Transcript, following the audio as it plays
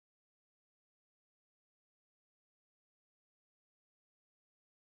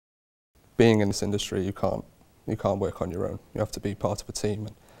being in this industry, you can't work on your own. You have to be part of a team.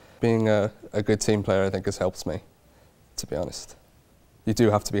 And being a good team player, I think, has helped me, to be honest. You do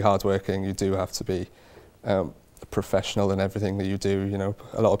have to be hardworking. You do have to be professional in everything that you do. You know,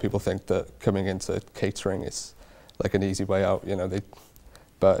 a lot of people think that coming into catering is like an easy way out. You know,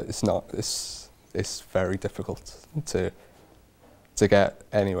 but it's not. It's very difficult to get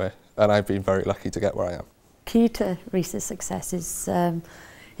anywhere, and I've been very lucky to get where I am. Key to Rhys's success is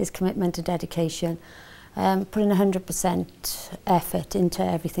his commitment and dedication, putting 100% effort into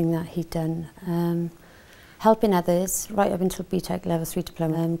everything that he'd done, helping others right up until BTEC Level 3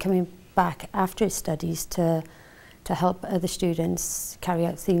 diploma, coming back after his studies to help other students carry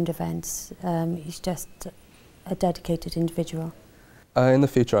out themed events. He's just a dedicated individual. In the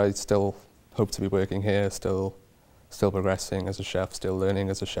future, I still hope to be working here, still progressing as a chef, still learning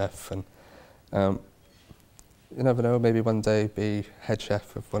as a chef, and you never know, maybe one day be head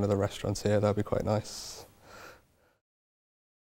chef of one of the restaurants here. That'd be quite nice.